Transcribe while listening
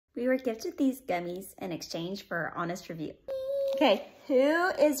We were gifted these gummies in exchange for our honest review. Okay, who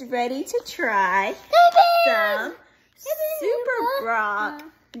is ready to try some Super Rock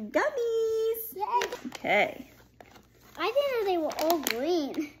gummies? Okay. I didn't know they were all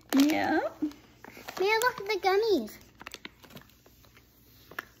green. Yeah. Man, look at the gummies.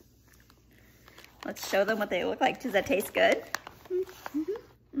 Let's show them what they look like. Does that taste good?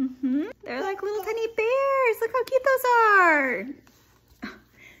 They're like little tiny bears. Look how cute those are.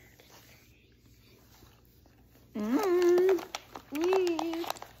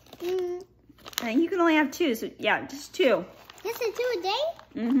 And you can only have two, so yeah, just two. Just a 2 a day?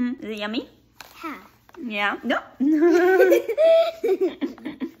 Is it yummy? Half. Yeah. Nope.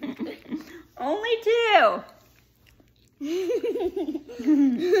 Only two.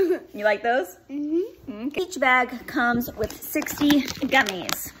 You like those? Okay. Each bag comes with 60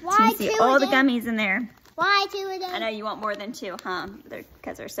 gummies. Why so you see 2 all a the day? gummies in there. Why 2 a day? I know you want more than two, huh?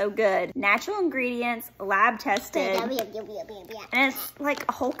 Because they're so good. Natural ingredients, lab tested. And it's like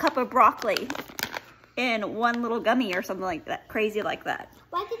a whole cup of broccoli in one little gummy or something like that. Crazy like that.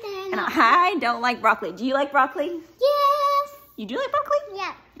 Why did they hang And up? I don't like broccoli. Do you like broccoli? Yes. You do like broccoli?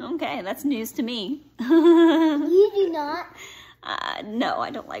 Yeah. Okay, that's news to me. You do not. No,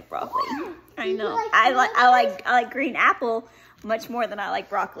 I don't like broccoli. I know. like I like green apple much more than I like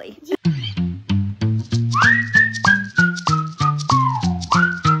broccoli.